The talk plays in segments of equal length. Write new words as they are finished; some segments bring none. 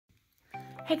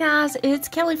Hey guys, it's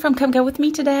Kelly from Come Go With Me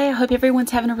today. I hope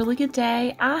everyone's having a really good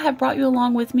day. I have brought you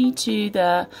along with me to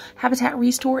the Habitat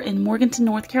ReStore in Morganton,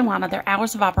 North Carolina. Their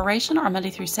hours of operation are Monday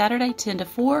through Saturday, 10 to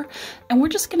 4, and we're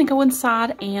just going to go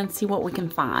inside and see what we can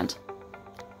find.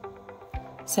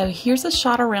 So here's a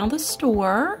shot around the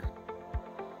store,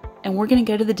 and we're going to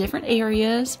go to the different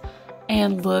areas,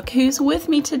 and look who's with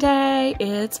me today.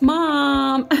 It's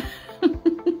Mom.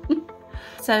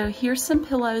 So here's some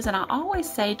pillows, and I always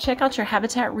say check out your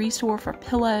Habitat ReStore for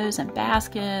pillows and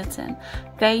baskets and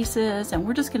vases, and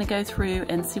we're just going to go through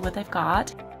and see what they've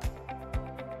got.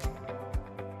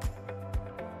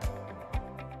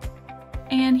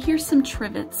 And here's some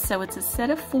trivets. So it's a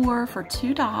set of 4 for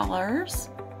 $2.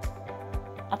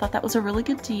 I thought that was a really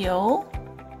good deal.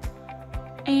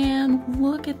 And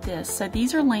look at this. So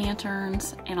these are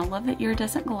lanterns, and I love the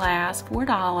iridescent glass,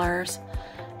 $4.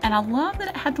 And I love that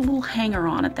it had the little hanger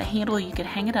on it, the handle, you could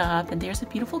hang it up, and there's a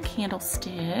beautiful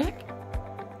candlestick.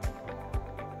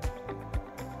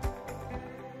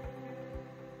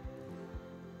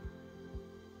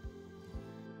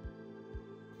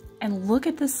 And look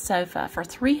at this sofa for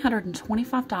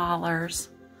 $325.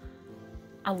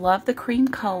 I love the cream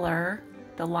color,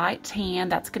 the light tan.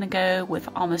 That's gonna go with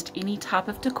almost any type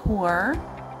of decor.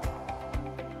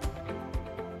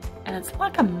 And it's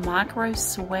like a micro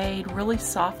suede, really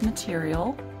soft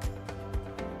material.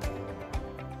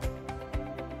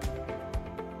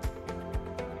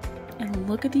 And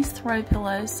look at these throw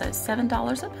pillows, so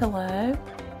 $7 a pillow.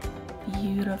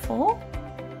 Beautiful.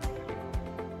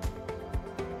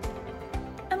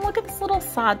 And look at this little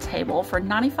side table for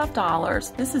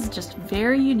 $95. This is just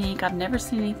very unique. I've never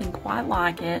seen anything quite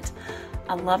like it.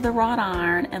 I love the wrought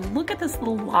iron, and look at this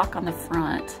little lock on the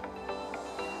front.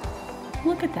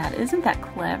 Look at that, isn't that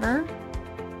clever?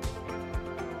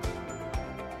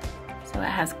 So it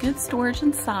has good storage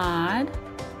inside.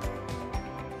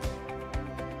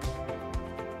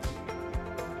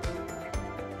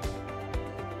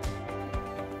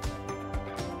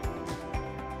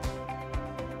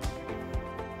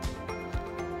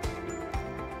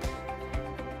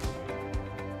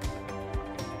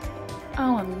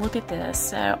 Oh, and look at this.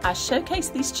 So I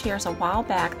showcased these chairs a while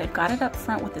back. They've got it up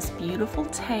front with this beautiful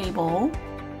table.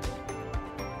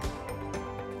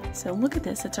 So look at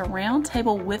this. It's a round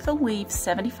table with a leaf,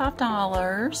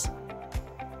 $75.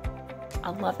 I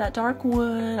love that dark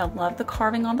wood. I love the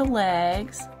carving on the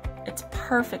legs. It's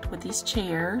perfect with these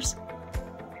chairs.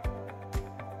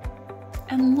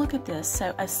 And look at this.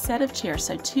 So a set of chairs.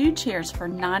 So 2 chairs for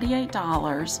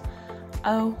 $98.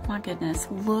 Oh my goodness,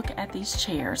 look at these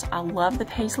chairs. I love the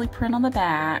paisley print on the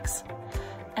backs,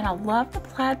 and I love the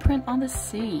plaid print on the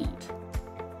seat.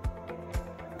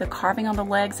 The carving on the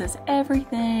legs is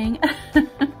everything.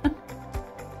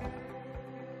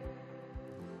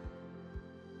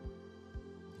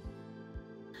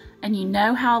 And you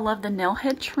know how I love the nail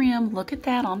head trim. Look at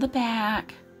that on the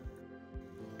back.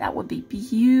 That would be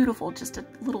beautiful. Just a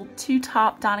little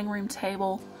 2-top dining room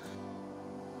table.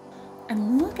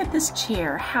 And look at this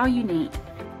chair, how unique.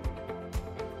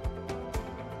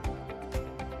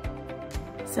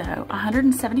 So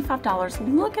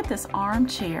 $175, look at this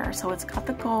armchair. So it's got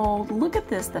the gold, look at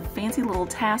this, the fancy little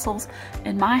tassels.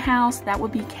 In my house, that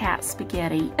would be cat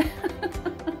spaghetti.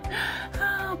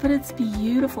 Oh, but it's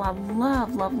beautiful, I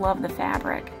love, love, love the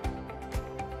fabric.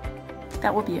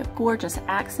 That would be a gorgeous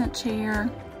accent chair.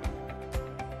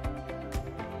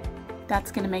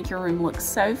 That's gonna make your room look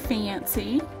so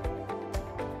fancy.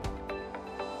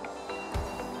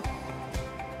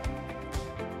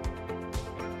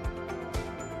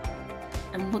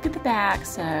 And look at the back,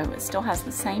 so it still has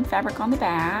the same fabric on the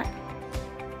back.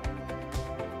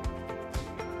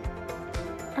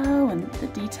 Oh, and the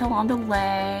detail on the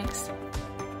legs.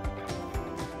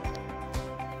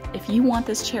 If you want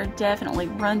this chair, definitely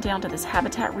run down to this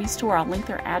Habitat ReStore. I'll link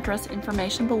their address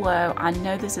information below. I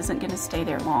know this isn't going to stay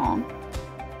there long.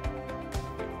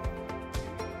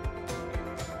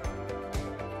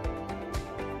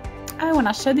 Oh, and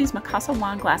I showed these Mikasa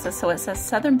wine glasses, so it says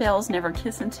Southern Belles Never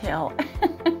Kiss and Tell.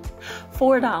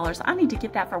 $4. I need to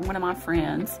get that for one of my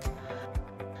friends.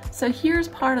 So here's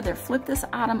part of their Flip This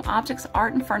Item Objects,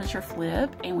 Art, and Furniture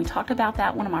Flip, and we talked about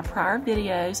that in one of my prior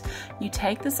videos. You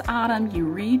take this item, you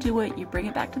redo it, you bring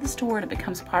it back to the store, and it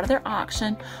becomes part of their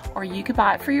auction, or you could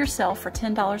buy it for yourself for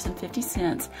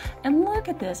 $10.50. And look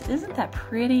at this, isn't that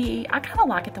pretty? I kind of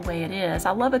like it the way it is.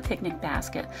 I love a picnic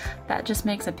basket. That just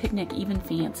makes a picnic even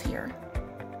fancier.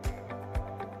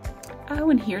 Oh,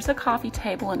 and here's a coffee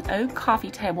table, an oak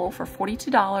coffee table for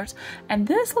 $42, and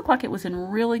this looked like it was in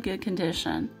really good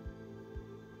condition.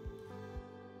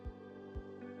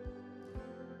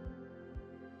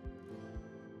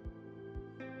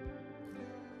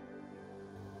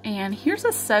 And here's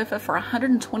a sofa for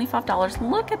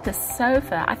 $125. Look at this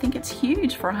sofa. I think it's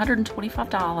huge for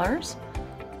 $125.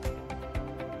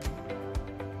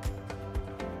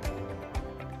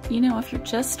 You know, if you're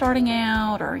just starting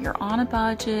out or you're on a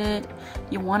budget,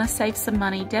 you want to save some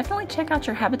money, definitely check out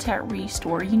your Habitat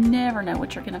ReStore. You never know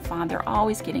what you're going to find. They're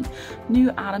always getting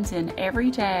new items in every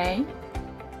day.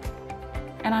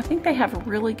 And I think they have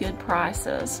really good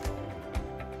prices.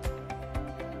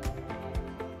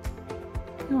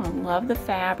 Oh, I love the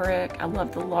fabric. I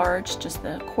love the large, just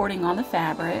the cording on the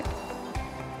fabric.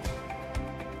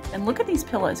 And look at these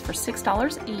pillows for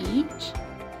 $6 each.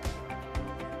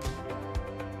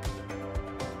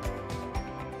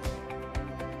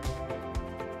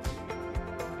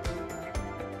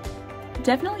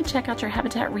 Definitely check out your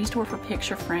Habitat ReStore for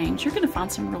picture frames. You're going to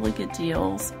find some really good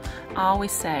deals. I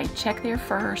always say check there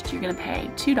first. You're going to pay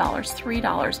 $2,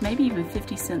 $3, maybe even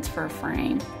 50 cents for a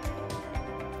frame.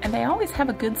 And they always have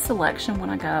a good selection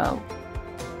when I go.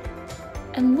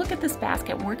 And look at this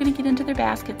basket. We're going to get into their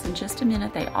baskets in just a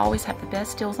minute. They always have the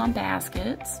best deals on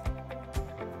baskets.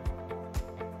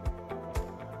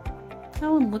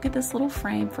 Oh, and look at this little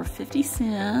frame for 50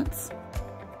 cents.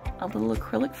 A little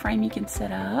acrylic frame you can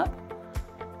set up.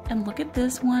 And look at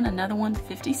this one, another one,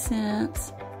 50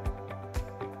 cents.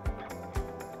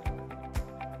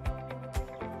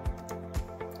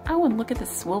 Oh, and look at the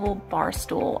swivel bar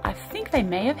stool. I think they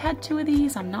may have had 2 of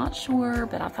these, I'm not sure,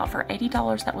 but I thought for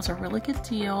 $80 that was a really good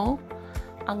deal.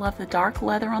 I love the dark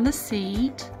leather on the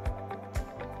seat.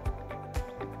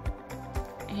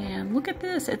 And look at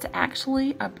this, it's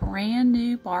actually a brand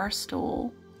new bar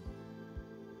stool.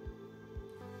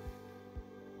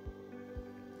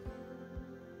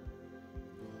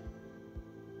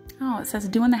 Oh, it says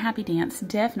doing the happy dance,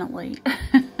 definitely.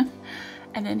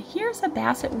 And then here's a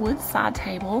Bassett wood side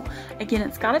table. Again,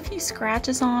 it's got a few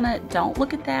scratches on it. Don't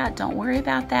look at that. Don't worry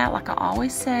about that. Like I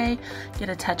always say, get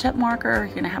a touch-up marker.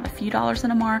 You're gonna have a few dollars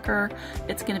in a marker.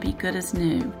 It's gonna be good as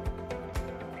new.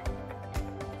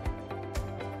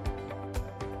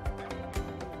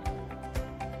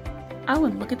 Oh,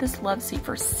 and look at this love seat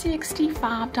for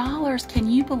 $65. Can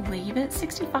you believe it?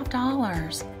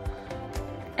 $65.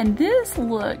 And this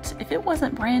looked, if it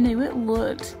wasn't brand new, it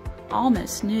looked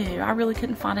almost new. I really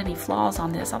couldn't find any flaws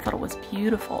on this. I thought it was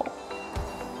beautiful.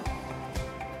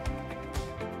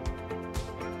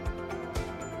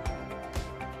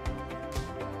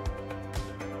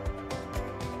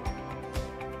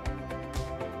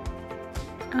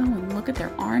 Oh, and look at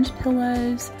their orange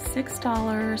pillows,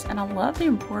 $6. And I love the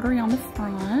embroidery on the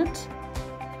front.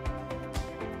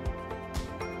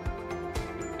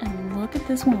 Look at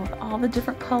this one with all the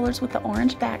different colors with the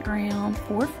orange background,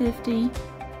 $4.50.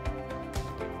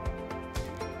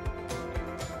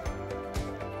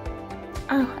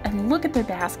 Oh, and look at their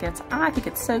baskets. I think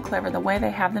it's so clever the way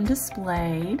they have them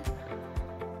displayed.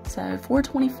 So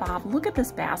 $4.25. Look at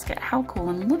this basket. How cool.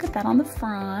 And look at that on the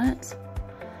front.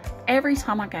 Every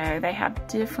time I go, they have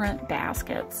different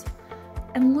baskets.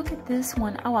 And look at this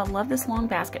one. Oh, I love this long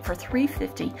basket for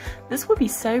 $3.50. This would be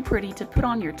so pretty to put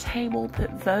on your table,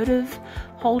 put votive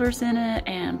holders in it,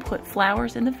 and put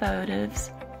flowers in the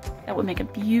votives. That would make a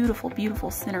beautiful,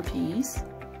 beautiful centerpiece.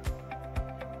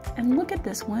 And look at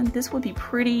this one. This would be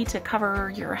pretty to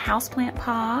cover your houseplant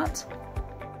pot.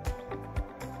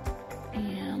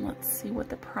 And let's see what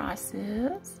the price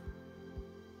is.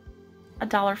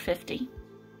 $1.50.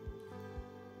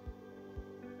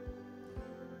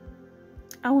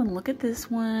 Oh, and look at this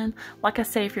one. Like I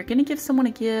say, if you're gonna give someone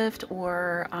a gift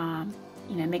or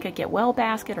you know, make a get well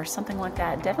basket or something like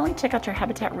that, definitely check out your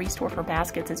Habitat ReStore for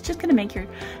baskets. It's just gonna make your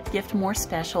gift more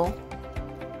special.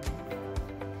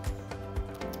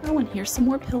 Oh, and here's some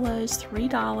more pillows,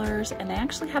 $3, and they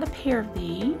actually had a pair of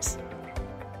these.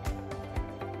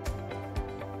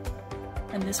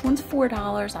 And this one's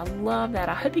 $4. I love that.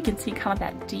 I hope you can see kind of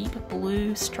that deep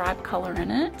blue stripe color in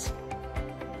it.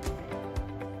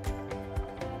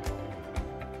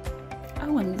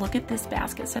 Oh, and look at this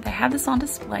basket. So they have this on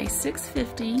display,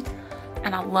 $6.50,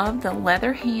 and I love the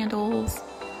leather handles.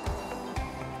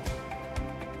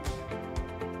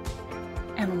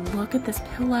 And look at this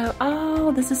pillow.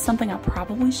 Oh, this is something I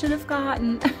probably should have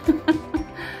gotten.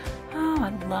 Oh, I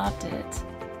loved it.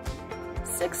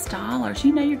 $6.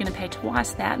 You know you're gonna pay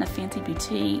twice that in a fancy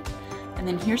boutique. And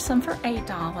then here's some for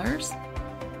 $8.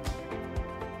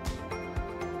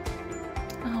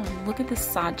 Oh, look at this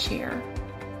side chair.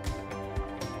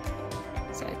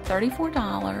 So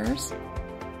 $34.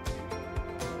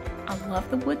 I love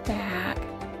the wood back.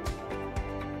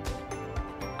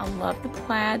 I love the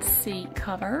plaid seat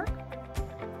cover.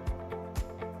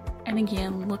 And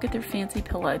again, look at their fancy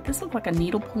pillow. This looks like a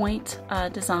needlepoint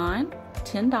design.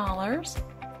 $10.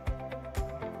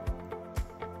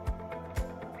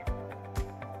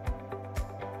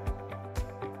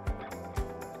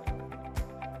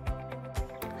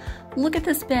 Look at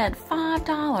this bed, $5,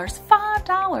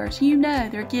 $5. You know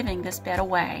they're giving this bed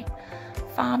away.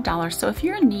 $5. So if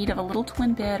you're in need of a little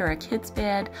twin bed or a kid's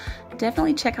bed,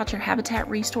 definitely check out your Habitat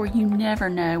ReStore. You never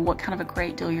know what kind of a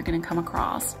great deal you're going to come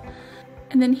across.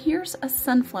 And then here's a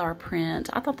sunflower print.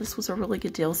 I thought this was a really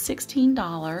good deal,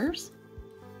 $16.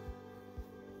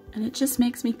 And it just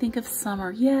makes me think of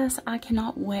summer. Yes, I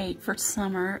cannot wait for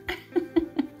summer.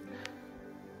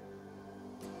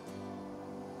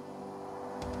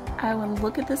 Oh, and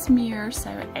look at this mirror,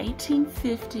 so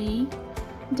 $18.50.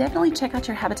 Definitely check out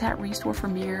your Habitat ReStore for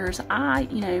mirrors. I,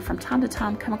 from time to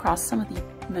time come across some of the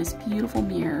most beautiful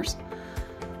mirrors.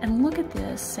 And look at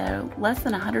this, so less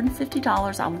than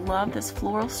 $150. I love this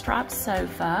floral striped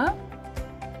sofa.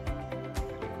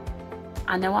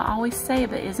 I know I always say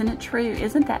it, but isn't it true?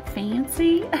 Isn't that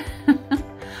fancy?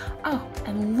 Oh,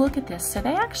 and look at this. So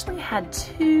they actually had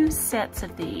 2 sets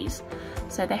of these.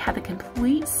 So they had the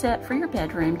complete set for your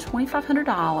bedroom,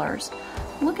 $2,500.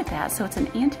 Look at that. So it's an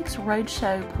Antiques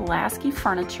Roadshow Pulaski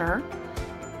furniture.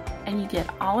 And you get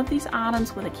all of these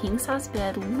items with a king-size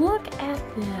bed. Look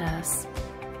at this.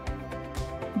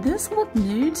 This looked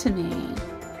new to me.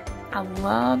 I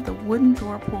love the wooden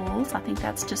door pulls. I think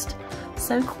that's just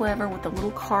so clever with the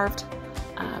little carved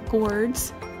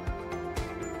gourds.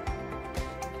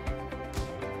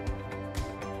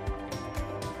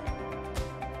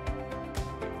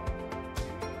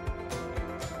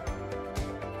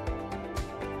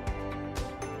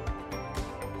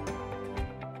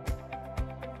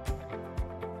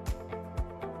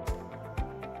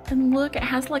 And look, it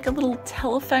has like a little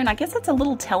telephone. I guess it's a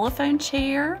little telephone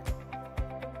chair.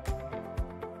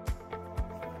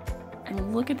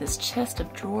 And look at this chest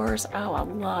of drawers. Oh, I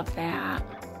love that.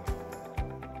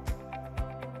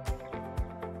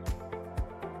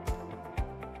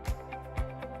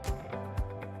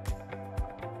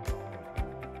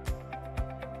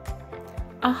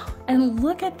 Oh, and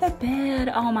look at the bed.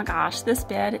 Oh my gosh, this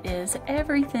bed is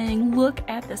everything. Look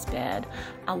at this bed.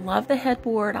 I love the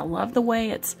headboard. I love the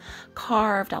way it's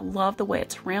carved. I love the way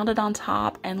it's rounded on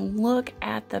top. And look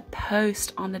at the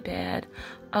post on the bed.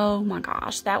 Oh my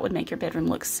gosh, that would make your bedroom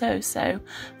look so, so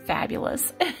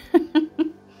fabulous.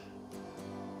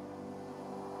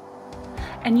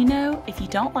 And if you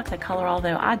don't like the color,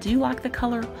 although I do like the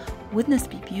color, wouldn't this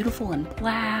be beautiful in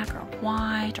black or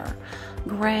white or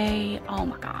gray? Oh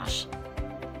my gosh.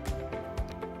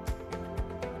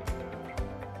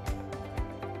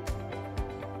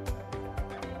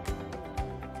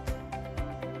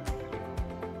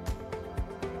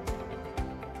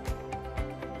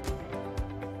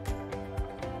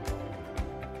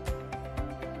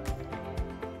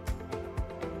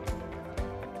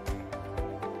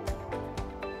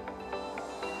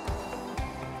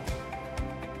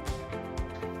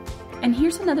 And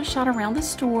here's another shot around the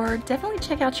store. Definitely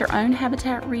check out your own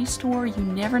Habitat ReStore. You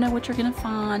never know what you're gonna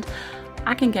find.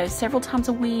 I can go several times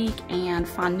a week and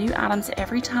find new items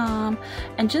every time.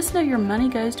 And just know your money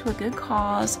goes to a good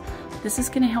cause. This is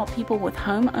gonna help people with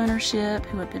home ownership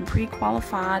who have been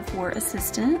pre-qualified for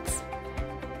assistance.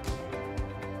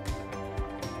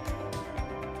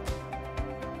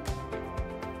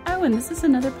 And this is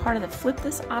another part of the Flip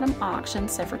This Item auction.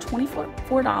 So for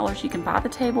 $24, you can buy the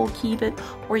table, keep it,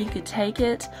 or you could take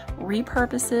it,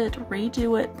 repurpose it,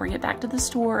 redo it, bring it back to the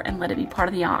store, and let it be part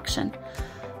of the auction.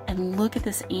 And look at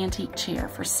this antique chair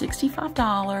for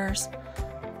 $65.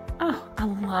 Oh, I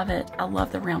love it. I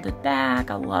love the rounded back.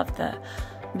 I love the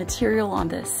material on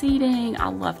the seating. I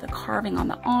love the carving on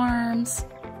the arms.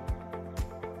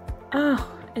 Oh,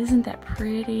 isn't that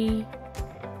pretty?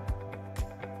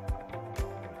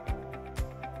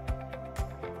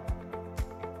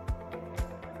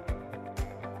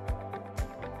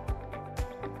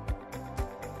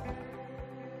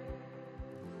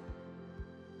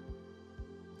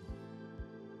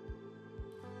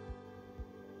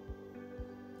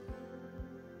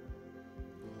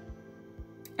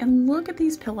 And look at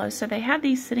these pillows. So they have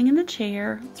these sitting in the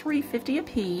chair, $3.50 a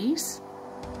piece.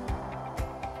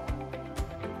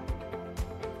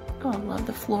 Oh, I love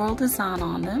the floral design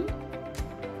on them.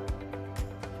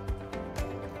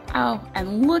 Oh,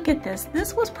 and look at this.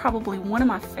 This was probably one of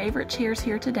my favorite chairs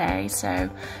here today. So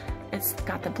it's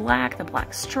got the black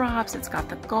stripes, it's got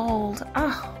the gold.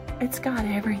 Oh, it's got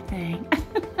everything.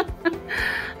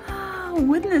 Oh,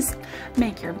 wouldn't this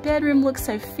make your bedroom look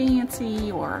so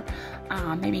fancy? Or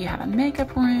maybe you have a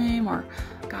makeup room, or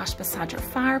gosh, beside your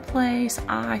fireplace.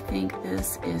 I think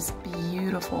this is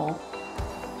beautiful.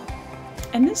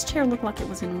 And this chair looked like it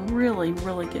was in really,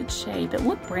 really good shape. It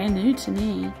looked brand new to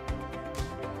me.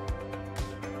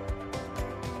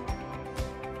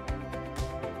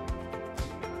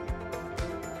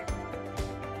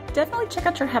 Definitely check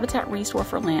out your Habitat ReStore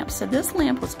for lamps. So this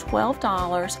lamp was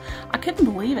 $12. I couldn't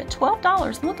believe it.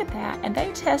 $12, look at that. And they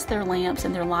test their lamps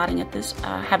and their lighting at this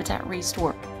Habitat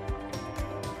ReStore.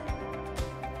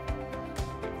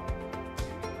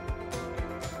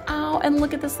 Oh, and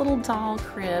look at this little doll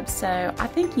crib. So I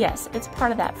think, yes, it's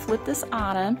part of that flip this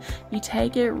item. You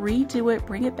take it, redo it,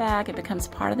 bring it back. It becomes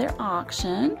part of their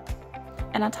auction.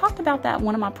 And I talked about that in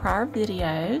one of my prior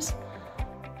videos.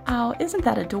 Oh, isn't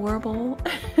that adorable?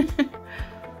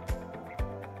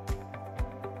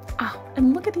 Oh,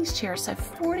 and look at these chairs. So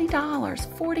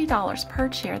 $40 per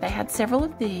chair. They had several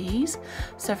of these.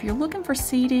 So if you're looking for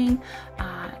seating,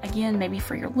 again, maybe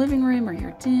for your living room or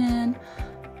your den,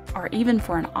 or even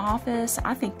for an office,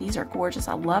 I think these are gorgeous.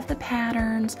 I love the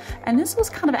patterns. And this was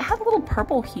kind of, it had a little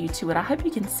purple hue to it. I hope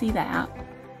you can see that.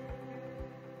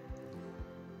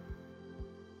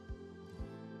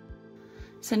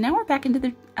 So now we're back into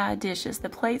the dishes. The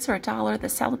plates are $1. The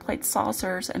salad plates,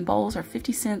 saucers, and bowls are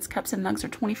 50 cents. Cups and mugs are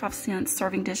 25 cents.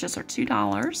 Serving dishes are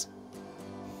 $2.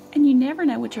 And you never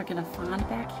know what you're gonna find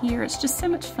back here. It's just so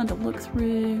much fun to look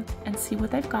through and see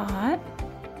what they've got.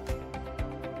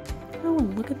 Oh,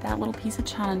 and look at that little piece of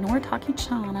china, Noritake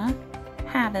china,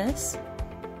 Havis.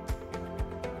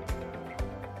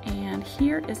 And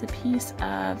here is a piece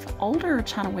of older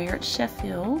chinaware at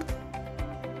Sheffield.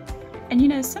 And you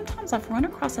know, sometimes I've run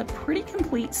across a pretty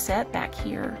complete set back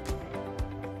here.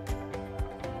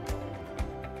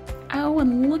 Oh,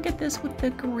 and look at this with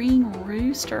the green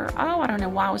rooster. Oh, I don't know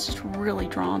why I was just really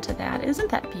drawn to that. Isn't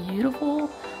that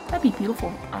beautiful? That'd be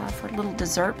beautiful for little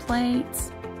dessert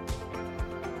plates.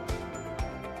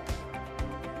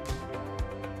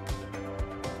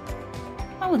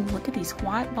 Oh, and look at these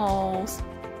white bowls.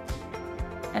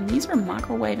 And these are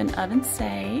microwave and oven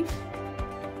safe.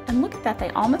 And look at that, they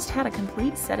almost had a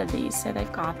complete set of these. So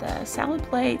they've got the salad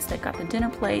plates, they've got the dinner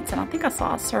plates, and I think I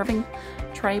saw a serving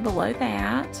tray below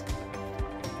that.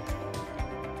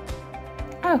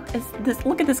 Oh,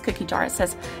 look at this cookie jar. It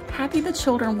says, "Happy the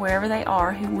children wherever they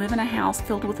are who live in a house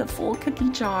filled with a full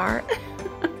cookie jar."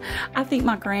 I think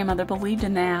my grandmother believed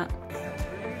in that.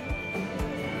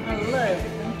 I love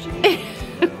it, don't you?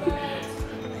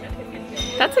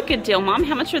 That's a good deal, Mom.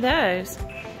 How much are those?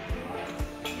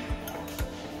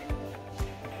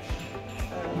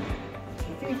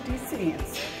 50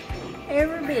 cents.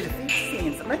 Every bit of 50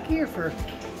 cents. Look here for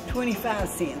 25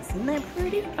 cents. Isn't that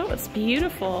pretty? Oh, it's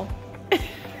beautiful.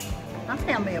 I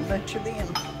found me a bunch of them.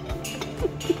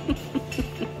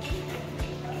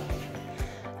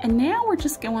 And now we're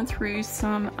just going through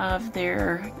some of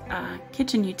their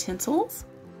kitchen utensils.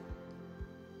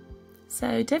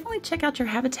 So definitely check out your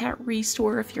Habitat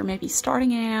ReStore if you're maybe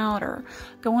starting out or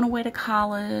going away to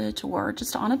college or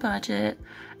just on a budget.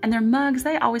 And their mugs,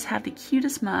 they always have the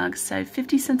cutest mugs, so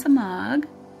 50 cents a mug.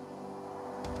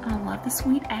 I love the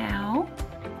Sweet Owl.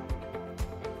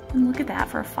 And look at that,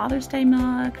 for a Father's Day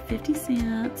mug, 50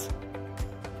 cents.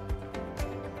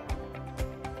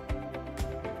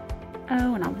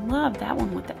 Oh, and I love that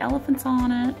one with the elephants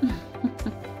on it.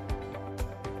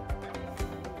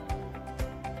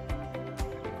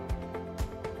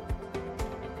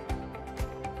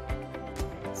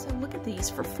 So look at these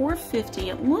for $4.50.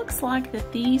 It looks like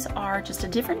that these are just a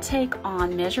different take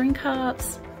on measuring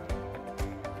cups.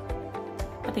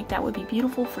 I think that would be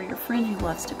beautiful for your friend who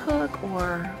loves to cook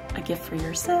or a gift for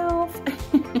yourself.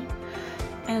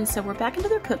 And so we're back into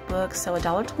their cookbooks, so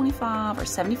 $1.25 or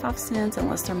 75 cents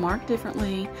unless they're marked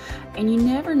differently. And you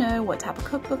never know what type of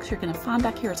cookbooks you're going to find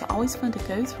back here. It's always fun to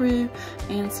go through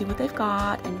and see what they've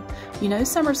got. And you know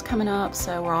summer's coming up,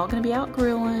 so we're all going to be out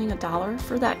grilling. $1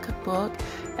 for that cookbook.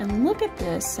 And look at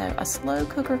this, so a slow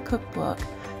cooker cookbook,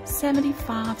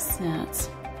 75 cents.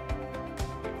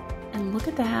 And look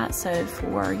at that, so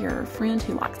for your friend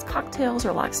who likes cocktails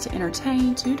or likes to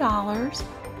entertain, $2.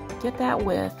 Get that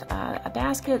with a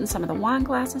basket and some of the wine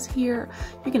glasses here.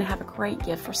 You're going to have a great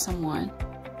gift for someone.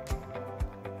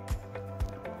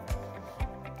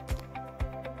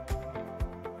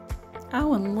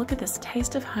 Oh, and look at this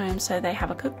Taste of Home. So they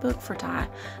have a cookbook for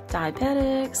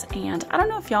diabetics. And I don't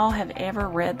know if y'all have ever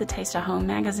read the Taste of Home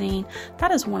magazine.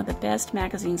 That is one of the best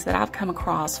magazines that I've come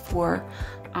across for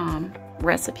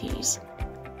recipes.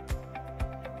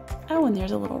 Oh, and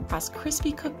there's a little Rice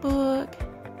Krispie cookbook.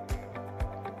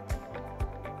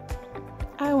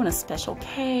 Oh, and a Special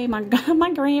K. My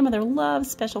grandmother loves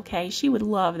Special K. She would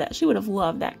love that. She would have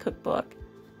loved that cookbook.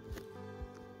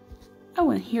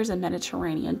 Oh, and here's a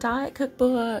Mediterranean diet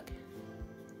cookbook.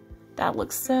 that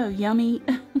looks so yummy.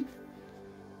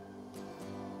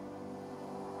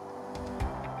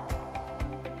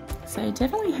 So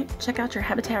definitely check out your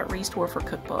Habitat ReStore for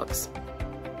cookbooks.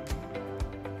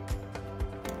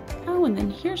 Oh, and then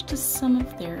here's just some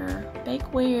of their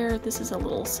bakeware. This is a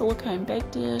little silicone bake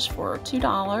dish for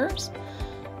 $2.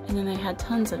 And then they had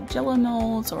tons of jello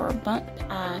molds or bundt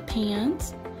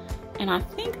pans. And I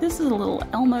think this is a little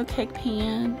Elmo cake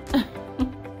pan.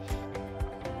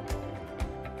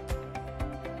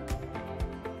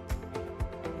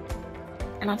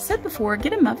 And I've said before,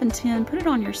 get a muffin tin, put it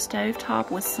on your stove top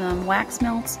with some wax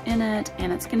melts in it,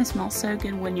 and it's going to smell so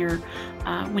good when you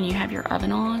have your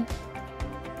oven on.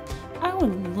 Oh,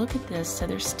 and look at this. So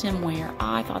there's stemware.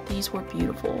 I thought these were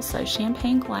beautiful. So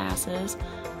champagne glasses,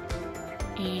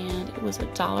 and it was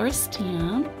 $1 a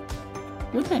stem.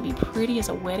 Wouldn't that be pretty as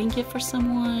a wedding gift for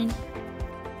someone?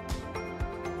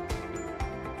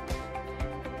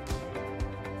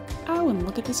 Oh, and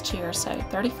look at this chair. So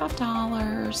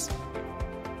 $35.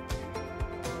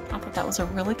 I thought that was a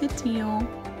really good deal.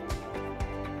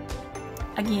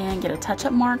 Again, get a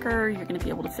touch-up marker. You're going to be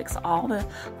able to fix all the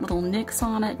little nicks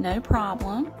on it, no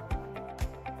problem.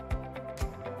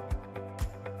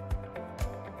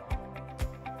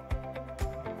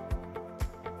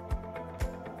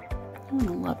 Oh, I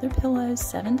love their pillows,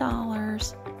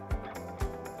 $7.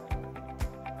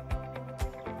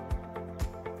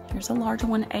 Here's a larger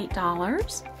one,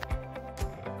 $8.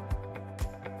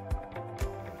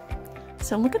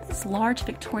 So look at this large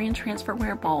Victorian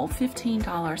transferware bowl,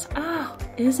 $15. Oh,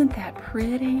 isn't that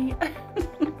pretty?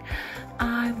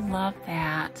 I love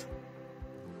that.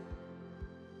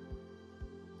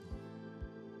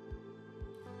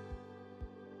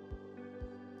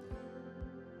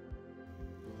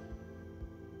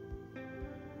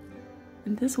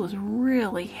 And this was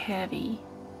really heavy.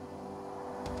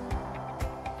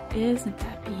 Isn't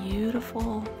that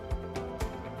beautiful?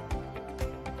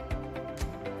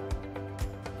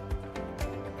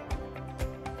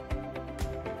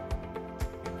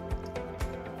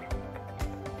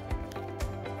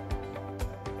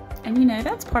 And you know,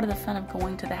 that's part of the fun of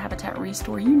going to the Habitat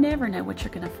ReStore. You never know what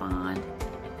you're going to find.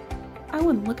 Oh,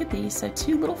 and look at these. So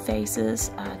 2 little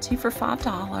faces, 2 for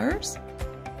 $5.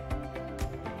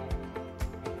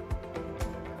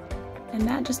 And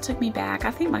that just took me back.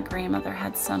 I think my grandmother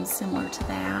had some similar to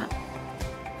that.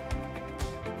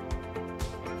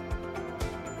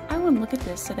 Oh, and look at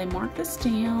this. So they marked this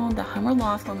down. The Homer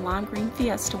Laughlin Lime Green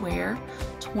Fiesta Wear,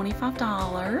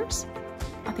 $25.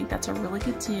 I think that's a really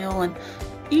good deal. And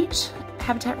each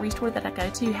Habitat ReStore that I go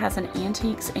to has an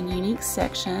antiques and unique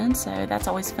section, so that's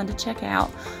always fun to check out.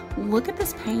 Look at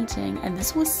this painting, and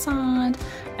this was signed,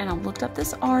 and I looked up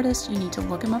this artist. You need to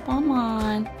look him up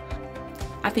online.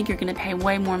 I think you're going to pay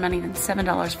way more money than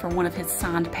 $7 for one of his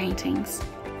signed paintings.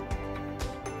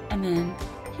 And then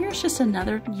here's just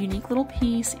another unique little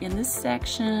piece in this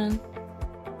section.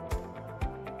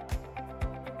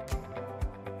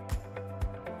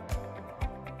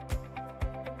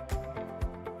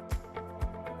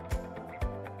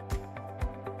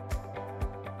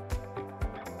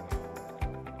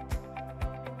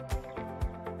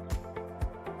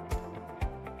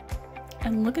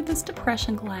 And look at this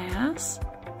depression glass.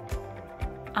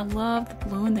 I love the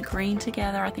blue and the green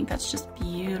together. I think that's just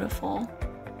beautiful.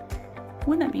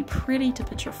 Wouldn't that be pretty to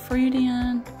put your fruit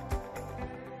in?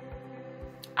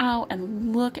 Oh,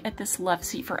 and look at this love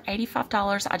seat for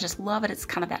 $85. I just love it. It's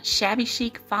kind of that shabby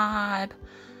chic vibe.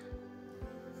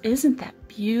 Isn't that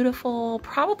beautiful?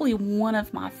 Probably one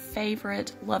of my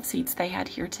favorite love seats they had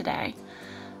here today.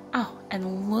 Oh,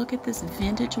 and look at this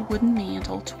vintage wooden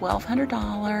mantle,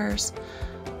 $1,200.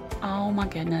 Oh my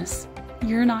goodness.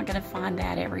 You're not going to find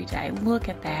that every day. Look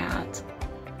at that.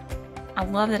 I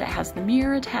love that it has the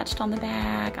mirror attached on the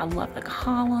back. I love the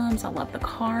columns. I love the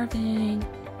carving.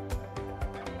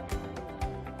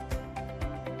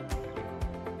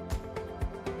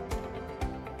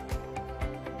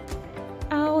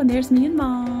 Oh, and there's me and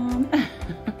Mom.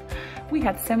 We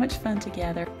had so much fun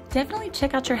together. Definitely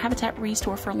check out your Habitat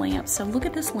ReStore for lamps. So look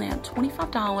at this lamp,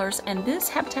 $25, and this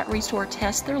Habitat ReStore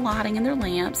tests their lighting and their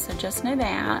lamps, so just know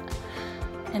that.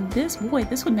 And this, boy,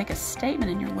 this would make a statement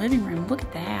in your living room. Look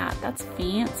at that, that's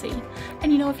fancy.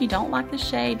 And you know, if you don't like the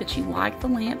shade, but you like the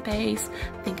lamp base,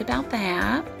 think about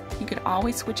that. You could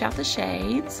always switch out the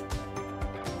shades.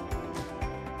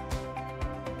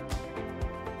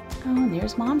 Oh, and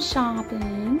there's Mom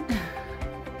shopping.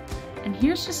 And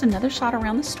here's just another shot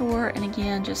around the store. And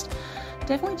again, just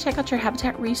definitely check out your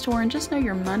Habitat ReStore and just know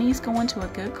your money's going to a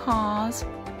good cause.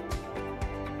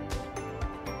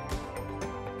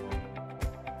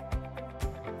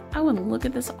 Oh, and look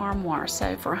at this armoire.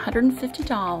 So for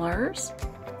 $150.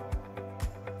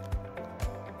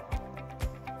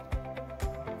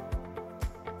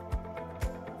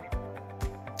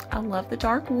 I love the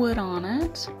dark wood on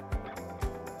it.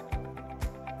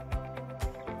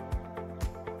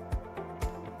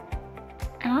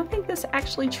 And I think this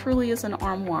actually truly is an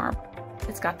armoire.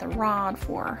 It's got the rod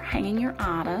for hanging your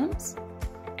items,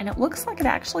 and it looks like it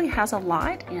actually has a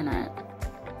light in it.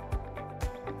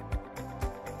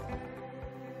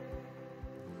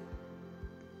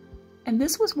 And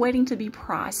this was waiting to be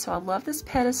priced, so I love this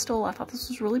pedestal. I thought this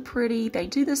was really pretty. They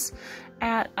do this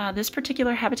at this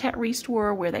particular Habitat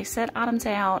ReStore where they set items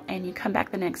out and you come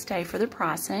back the next day for the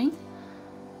pricing.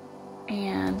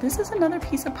 And this is another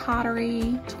piece of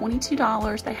pottery,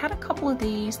 $22. They had a couple of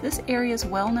these. This area is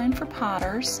well known for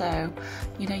potters, so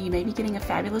you know, you may be getting a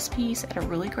fabulous piece at a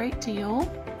really great deal.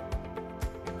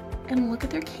 And look at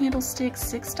their candlesticks,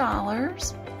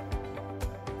 $6.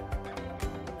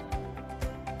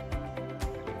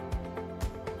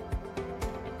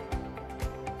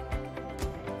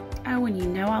 Oh, and you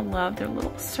know I love their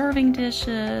little serving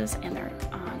dishes and their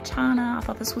china. I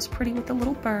thought this was pretty with the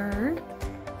little bird.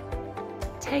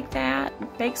 Take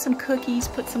that, bake some cookies,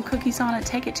 put some cookies on it,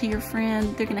 take it to your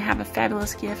friend. They're gonna have a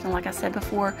fabulous gift, and like I said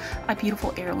before, a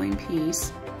beautiful heirloom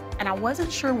piece. And I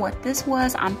wasn't sure what this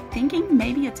was. I'm thinking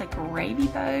maybe it's a gravy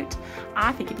boat.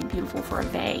 I think it'd be beautiful for a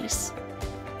vase.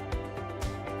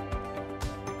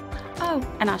 Oh,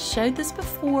 and I showed this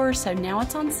before, so now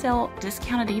it's on sale,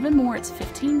 discounted even more. It's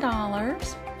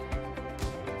 $15.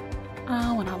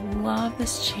 Oh, and I love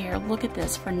this chair. Look at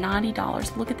this for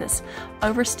 $90. Look at this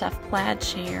overstuffed plaid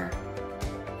chair.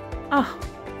 Oh,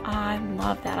 I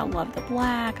love that. I love the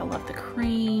black. I love the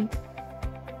cream.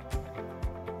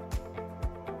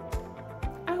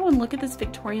 Oh, and look at this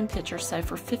Victorian picture. So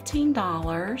for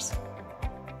 $15.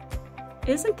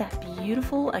 Isn't that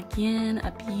beautiful? Again,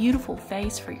 a beautiful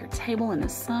vase for your table in the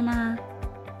summer.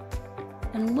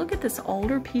 And look at this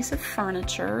older piece of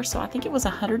furniture. So I think it was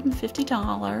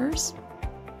 $150.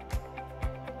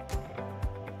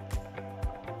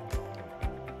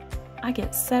 I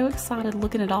get so excited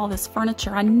looking at all this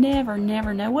furniture. I never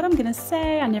know what I'm gonna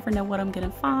say. I never know what I'm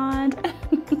gonna find.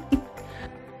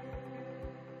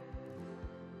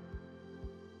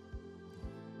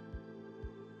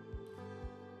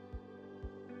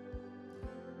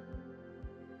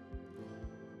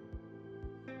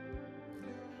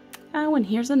 Oh, and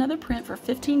here's another print for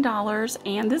 $15,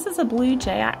 and this is a blue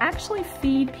jay. I actually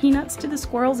feed peanuts to the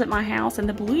squirrels at my house, and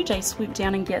the blue jay swooped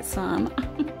down and get some.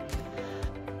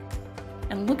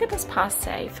 And look at this pie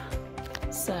safe.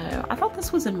 So I thought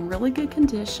this was in really good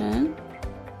condition.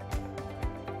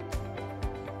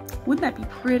 Wouldn't that be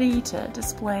pretty to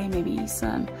display maybe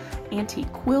some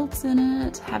antique quilts in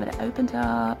it, have it opened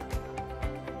up?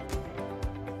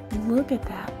 Look at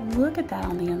that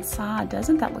on the inside.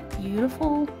 Doesn't that look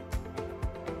beautiful?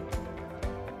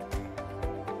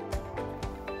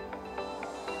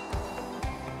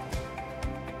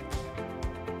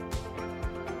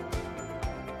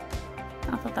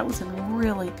 I thought that was in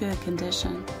really good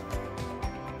condition.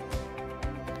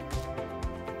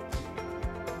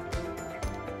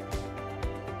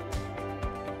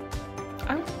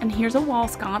 Oh, and here's a wall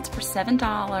sconce for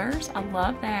 $7. I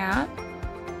love that.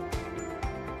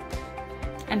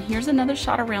 And here's another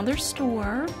shot around their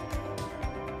store.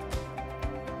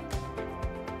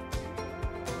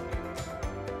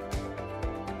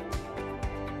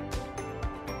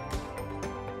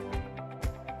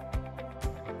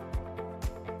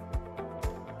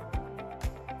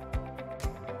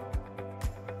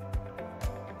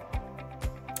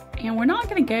 And we're not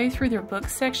going to go through their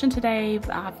books section today.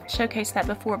 I've showcased that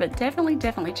before, but definitely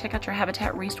check out your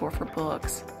Habitat ReStore for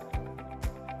books.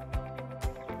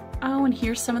 Oh, and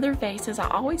here's some of their vases. I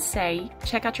always say,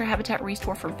 check out your Habitat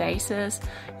ReStore for vases.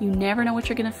 You never know what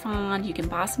you're going to find. You can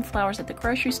buy some flowers at the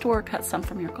grocery store, cut some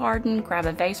from your garden, grab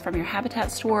a vase from your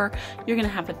Habitat store. You're going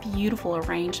to have a beautiful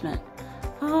arrangement.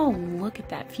 Oh, look at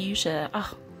that fuchsia.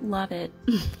 Oh, love it.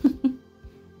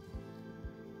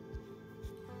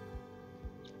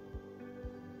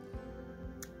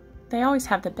 They always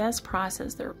have the best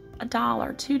prices. They're $1,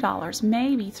 $2,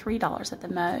 maybe $3 at the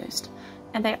most.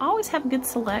 And they always have a good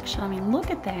selection. I mean, look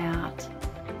at that.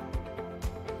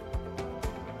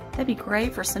 That'd be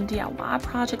great for some DIY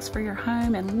projects for your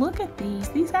home. And look at these.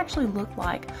 These actually look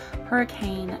like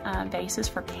hurricane vases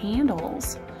for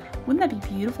candles. Wouldn't that be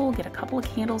beautiful? Get a couple of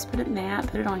candles, put it in that,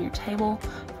 put it on your table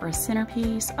for a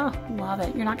centerpiece. Oh, love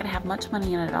it. You're not gonna have much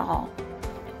money in it at all.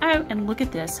 Oh, and look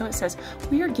at this. So it says,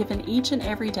 we are given each and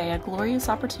every day a glorious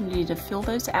opportunity to fill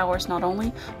those hours not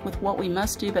only with what we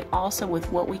must do, but also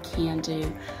with what we can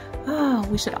do. Oh,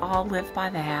 we should all live by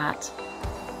that.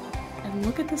 And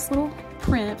look at this little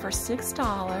print for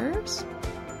 $6.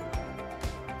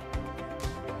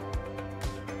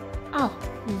 Oh,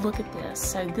 look at this.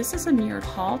 So this is a mirrored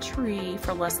hall tree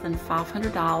for less than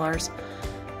 $500.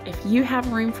 If you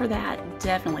have room for that,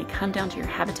 definitely come down to your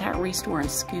Habitat ReStore and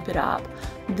scoop it up.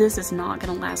 This is not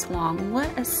going to last long.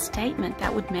 What a statement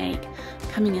that would make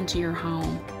coming into your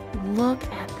home. Look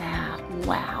at that.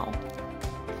 Wow.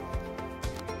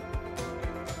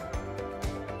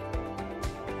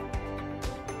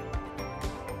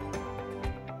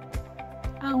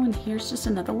 Oh, and here's just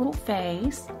another little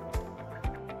vase.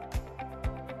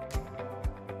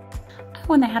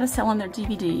 Oh, and they had a sale on their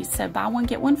DVDs, so buy one,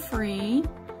 get one free.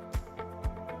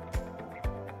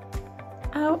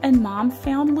 Oh, and Mom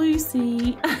found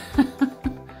Lucy.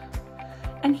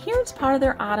 And here's part of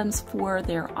their items for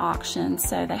their auction.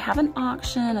 So they have an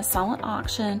auction, a silent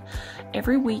auction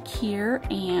every week here,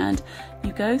 and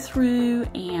you go through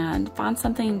and find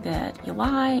something that you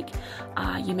like.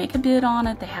 You make a bid on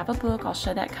it. They have a book. I'll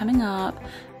show that coming up.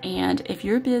 And if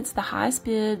your bid's the highest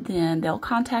bid, then they'll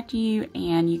contact you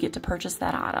and you get to purchase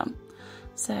that item.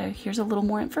 So here's a little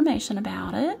more information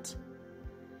about it.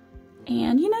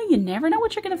 And you know, you never know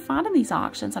what you're going to find in these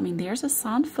auctions. I mean, there's a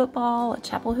signed football, a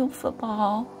Chapel Hill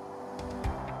football.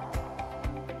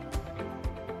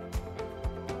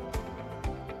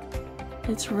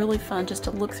 It's really fun just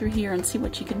to look through here and see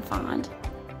what you can find.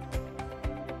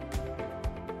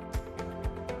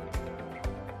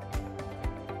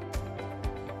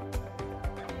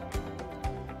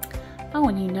 Oh,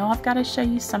 and you know I've got to show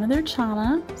you some of their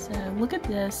china. So look at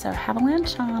this. So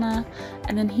Haviland china,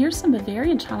 and then here's some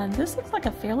Bavarian china. This looks like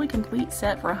a fairly complete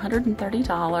set for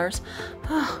 $130.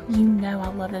 Oh, you know I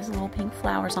love those little pink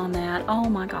flowers on that. Oh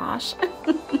my gosh.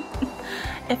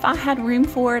 If I had room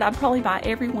for it, I'd probably buy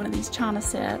every one of these china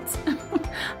sets.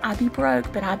 I'd be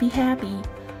broke, but I'd be happy.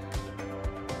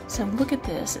 So look at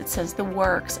this. It says The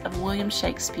Works of William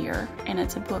Shakespeare, and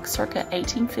it's a book circa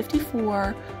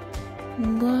 1854.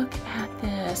 Look at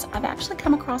this. I've actually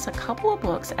come across a couple of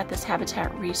books at this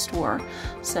Habitat ReStore.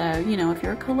 So, you know, if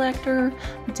you're a collector,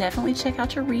 definitely check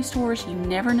out your ReStores. You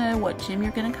never know what gem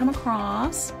you're going to come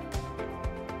across.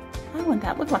 Oh, and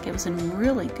that looked like it was in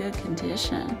really good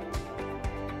condition.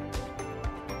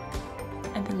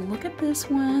 And then look at this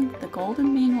one, the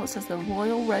Golden Manual. It says The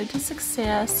Royal Road to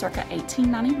Success, circa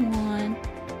 1891.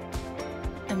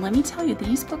 And let me tell you,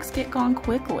 these books get gone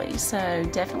quickly, so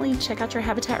definitely check out your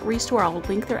Habitat ReStore. I'll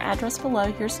link their address below.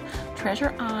 Here's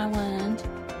Treasure Island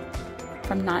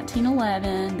from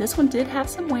 1911. This one did have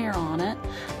some wear on it.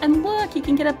 And look, you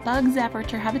can get a bug zapper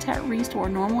at your Habitat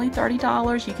ReStore. Normally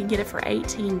 $30, you can get it for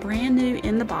 $18, brand new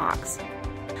in the box.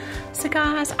 So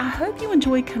guys, I hope you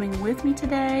enjoyed coming with me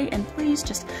today, and please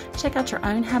just check out your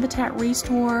own Habitat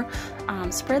ReStore.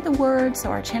 Spread the word so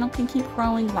our channel can keep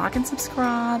growing. Like and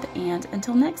subscribe, and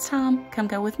until next time, come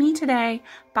go with me today.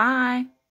 Bye.